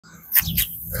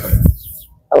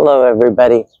Hello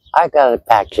everybody. I got a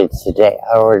package today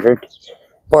I ordered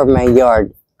for my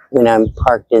yard when I'm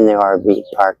parked in the RV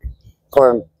park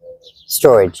for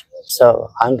storage. So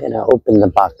I'm going to open the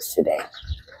box today.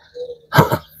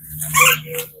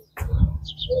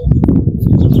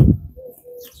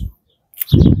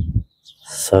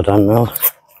 So don't know.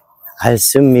 I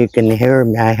assume you can hear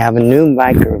me. I have a new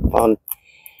microphone,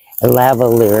 a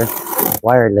lavalier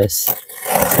wireless.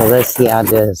 So let's see how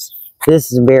this.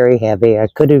 This is very heavy. I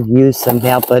could have used some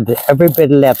help, but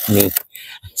everybody left me.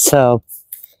 So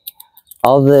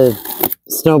all the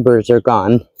snowbirds are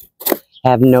gone. I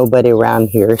have nobody around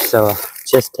here, so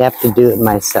just have to do it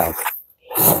myself.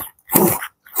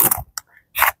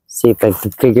 See if I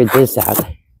can figure this out.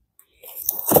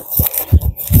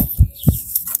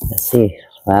 Let's see.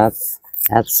 Well,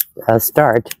 that's a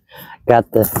start.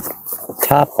 Got the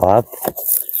top off.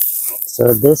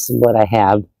 So this is what I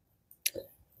have.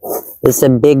 It's a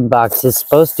big box. It's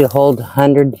supposed to hold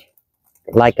 100,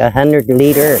 like 100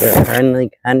 liter or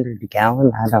like 100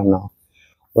 gallon. I don't know.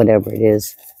 Whatever it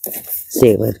is.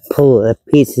 See, let's pull the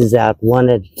pieces out one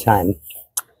at a time.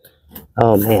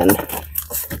 Oh man,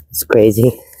 it's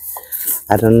crazy.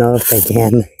 I don't know if I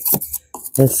can.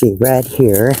 Let's see, right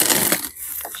here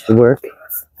should work.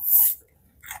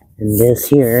 And this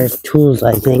here is tools,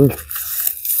 I think.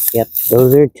 Yep,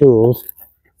 those are tools.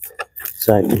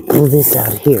 So I can pull this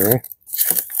out here.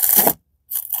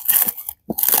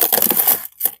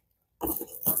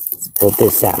 Let's pull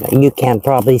this out. You can't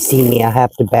probably see me. I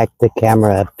have to back the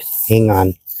camera up. Hang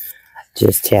on.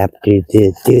 Just have to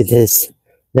do this.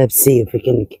 Let's see if we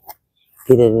can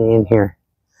get it in here.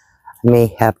 I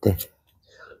may have to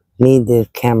need the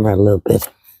camera a little bit.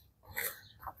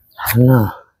 I don't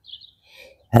know.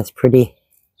 That's pretty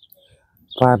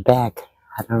far back.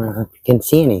 I don't know if you can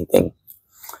see anything.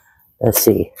 Let's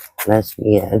see. Let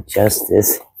me adjust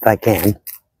this if I can.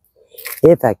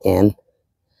 If I can.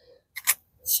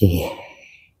 Let's see.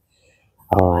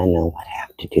 Oh, I know what I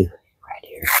have to do right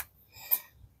here.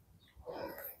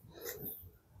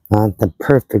 Not the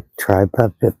perfect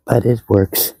tripod, but it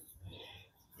works.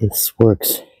 It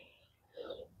works.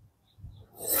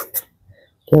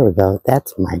 There we go. That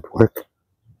might work.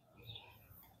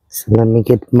 So let me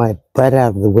get my butt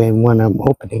out of the way when I'm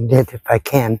opening it if I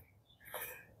can.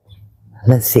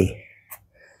 Let's see.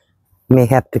 May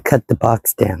have to cut the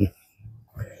box down.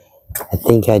 I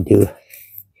think I do.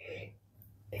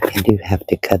 I do have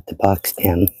to cut the box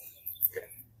down.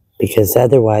 Because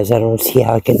otherwise I don't see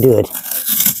how I can do it.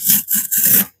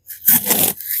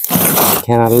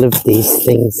 Can I lift these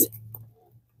things?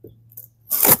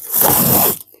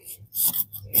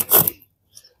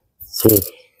 See.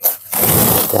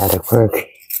 That'll work.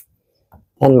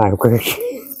 That might work.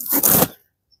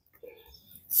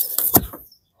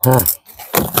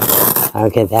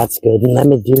 Okay, that's good. And let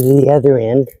me do the other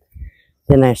end.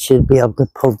 Then I should be able to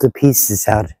pull the pieces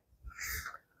out.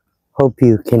 Hope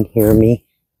you can hear me.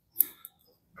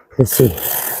 Let's see.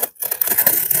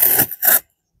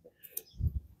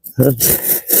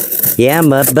 Oops. Yeah,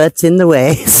 my butt's in the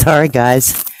way. Sorry,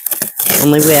 guys.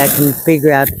 Only way I can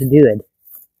figure out to do it.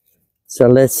 So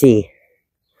let's see.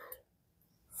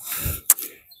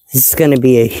 This is going to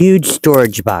be a huge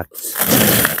storage box.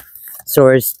 So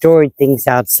we're storing things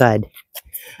outside.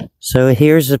 So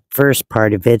here's the first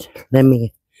part of it. Let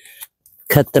me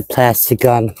cut the plastic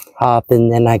off and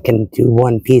then I can do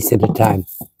one piece at a time.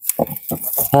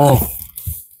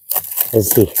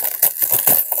 Let's see.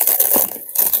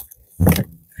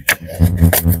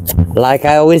 Like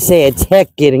I always say, it's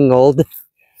heck getting old.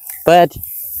 But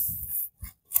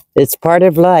it's part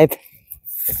of life.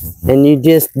 And you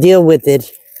just deal with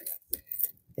it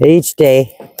each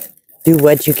day. Do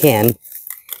what you can.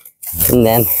 And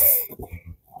then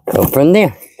go from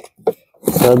there.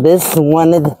 So this is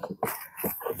one of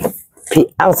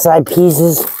the outside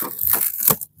pieces.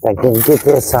 If I can get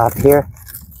this off here,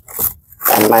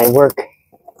 that might work.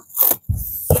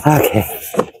 Okay,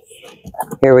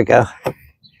 here we go.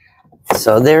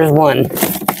 So there's one.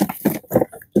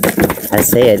 I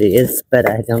say it is, but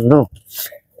I don't know.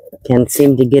 Can't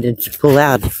seem to get it to pull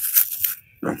out.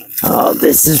 Oh,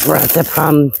 this is what the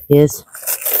problem is.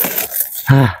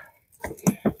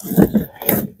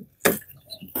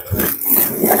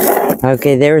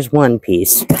 Okay, there's one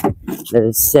piece.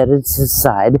 Let's set it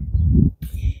aside.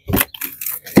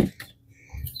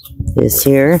 This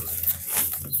here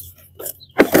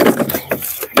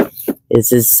is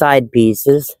his side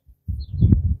pieces.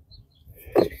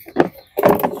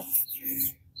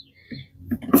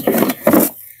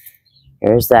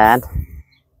 There's that.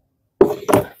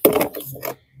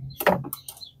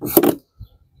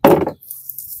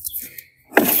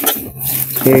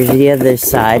 Here's the other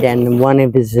side, and one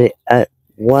of his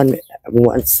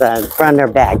one's front or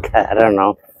back, I don't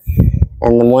know.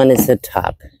 And the one is the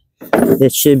top.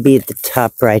 This should be at the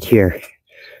top right here.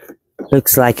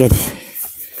 Looks like it.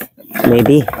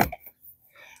 Maybe. I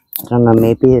don't know,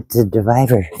 maybe it's a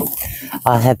divider.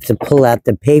 I'll have to pull out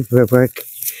the paperwork.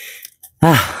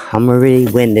 I'm already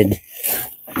winded.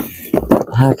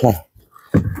 Okay.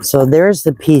 So there's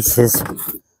the pieces.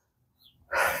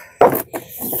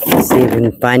 Let's see if we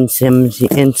can find some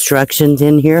instructions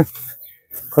in here.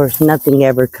 Of course, nothing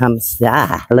ever comes.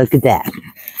 Look at that.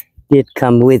 Did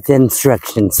come with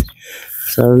instructions.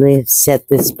 So let's set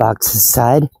this box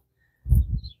aside.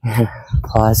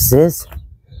 Pause this.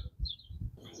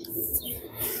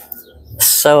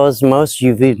 So as most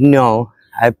of you know,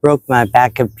 I broke my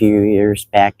back a few years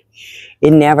back.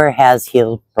 It never has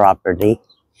healed properly.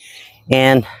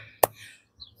 And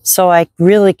so I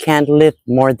really can't lift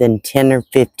more than 10 or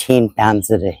 15 pounds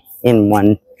a day in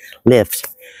one lift.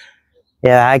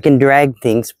 Yeah, I can drag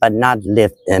things, but not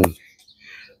lift them.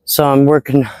 So I'm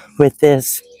working with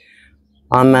this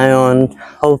on my own.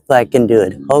 Hope I can do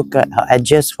it. I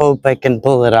just hope I can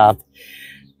pull it off.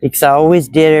 Because I always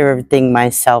did everything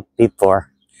myself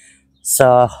before.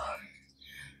 So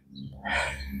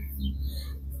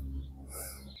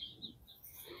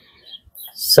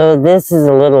this is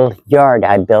a little yard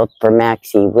I built for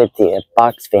Maxie with the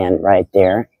box fan right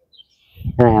there.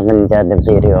 And I haven't done a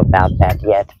video about that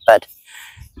yet. But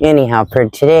anyhow, for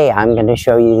today, I'm going to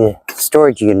show you the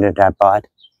storage unit I bought.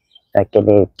 If I can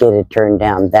get it turned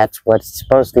down. That's what it's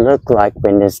supposed to look like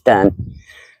when it's done.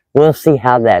 We'll see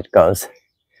how that goes.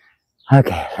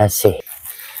 Okay, let's see.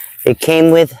 It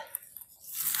came with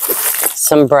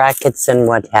some brackets and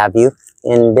what have you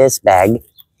in this bag.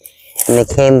 And it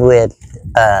came with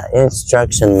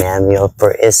instruction manual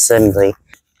for assembly.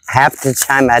 Half the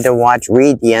time I don't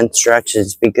read the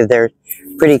instructions because they're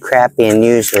pretty crappy and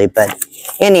usually. But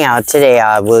anyhow, today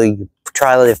I will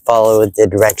try to follow the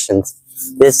directions.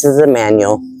 This is a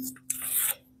manual.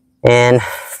 And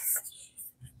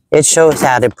it shows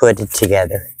how to put it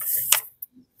together.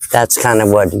 That's kind of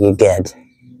what you get.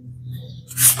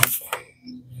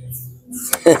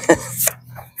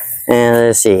 And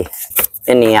let's see.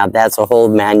 Anyhow, that's a whole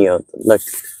manual. Look,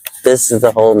 this is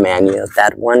the whole manual.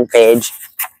 That one page.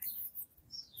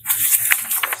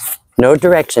 No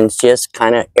directions, just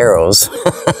kind of arrows.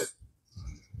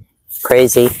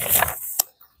 Crazy.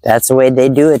 That's the way they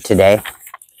do it today.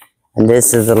 And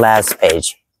this is the last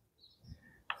page.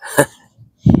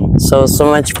 So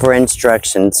much for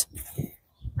instructions.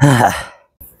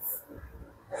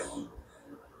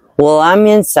 Well, I'm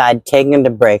inside taking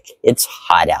a break. It's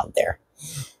hot out there.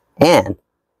 And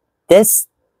this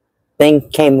thing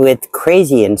came with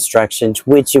crazy instructions,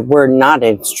 which were not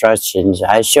instructions.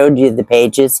 I showed you the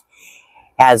pages.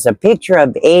 Has a picture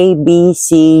of A, B,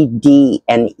 C, D,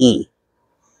 and E.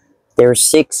 There's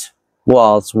 6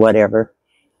 walls, whatever.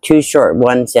 2 short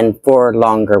ones and 4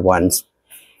 longer ones.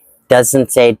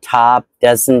 Doesn't say top,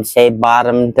 doesn't say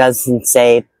bottom, doesn't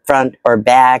say front or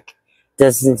back,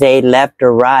 doesn't say left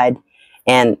or right,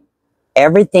 and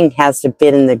everything has to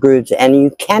fit in the grooves, and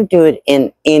you can't do it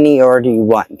in any order you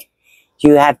want.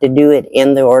 You have to do it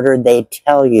in the order they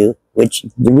tell you, which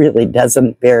really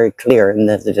doesn't very clear in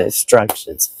the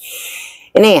instructions.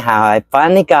 Anyhow, I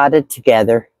finally got it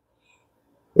together.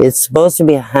 It's supposed to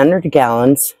be 100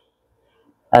 gallons,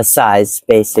 a size,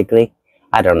 basically.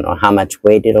 I don't know how much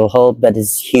weight it'll hold, but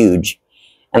it's huge.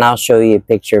 And I'll show you a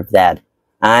picture of that.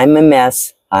 I'm a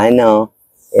mess. I know.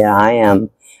 Yeah, I am.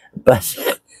 But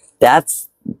that's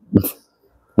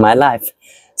my life.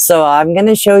 So I'm going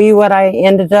to show you what I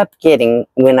ended up getting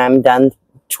when I'm done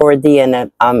toward the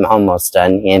end. I'm almost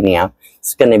done anyhow.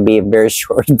 It's going to be a very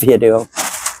short video.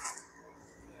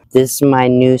 This is my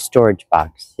new storage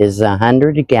box. It's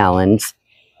 100 gallons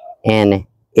and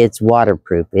it's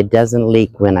waterproof. It doesn't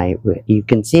leak when you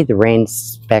can see the rain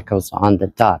speckles on the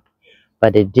top,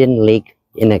 but it didn't leak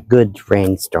in a good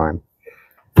rainstorm.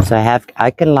 So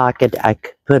I can lock it. I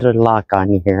could put a lock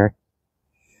on here,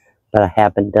 but I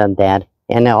haven't done that.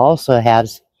 And it also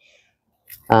has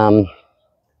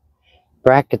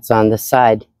brackets on the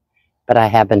side, but I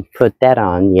haven't put that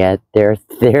on yet. There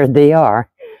they are.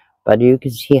 But you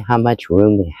can see how much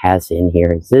room it has in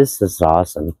here. This is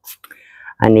awesome.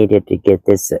 I needed to get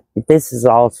this. This is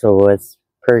also was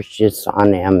purchased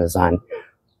on Amazon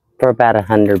for about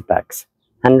 $100 bucks.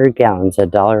 100 gallons,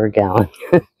 $1 a gallon.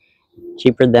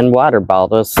 Cheaper than water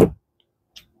bottles.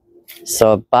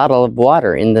 So a bottle of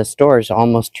water in the store is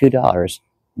almost $2,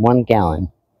 1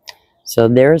 gallon. So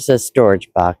there's a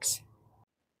storage box.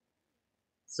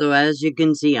 So as you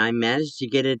can see, I managed to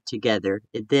get it together.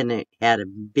 Then it had a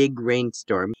big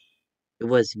rainstorm. It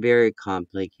was very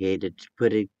complicated to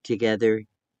put it together.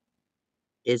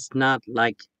 It's not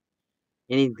like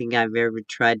anything I've ever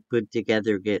tried to put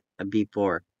together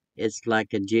before. It's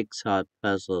like a jigsaw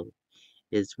puzzle.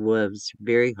 It was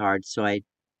very hard, so I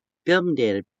filmed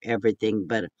it, everything,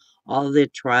 but all the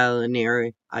trial and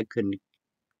error, I couldn't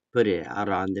put it out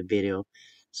on the video.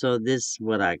 So this is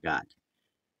what I got.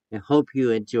 I hope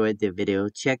you enjoyed the video.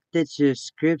 Check the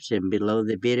description below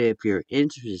the video if you're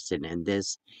interested in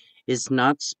this. It's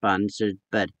not sponsored,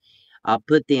 but I'll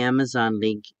put the Amazon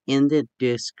link in the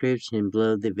description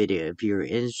below the video if you're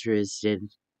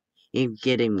interested in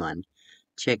getting one.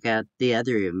 Check out the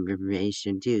other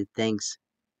information too. Thanks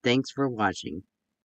for watching.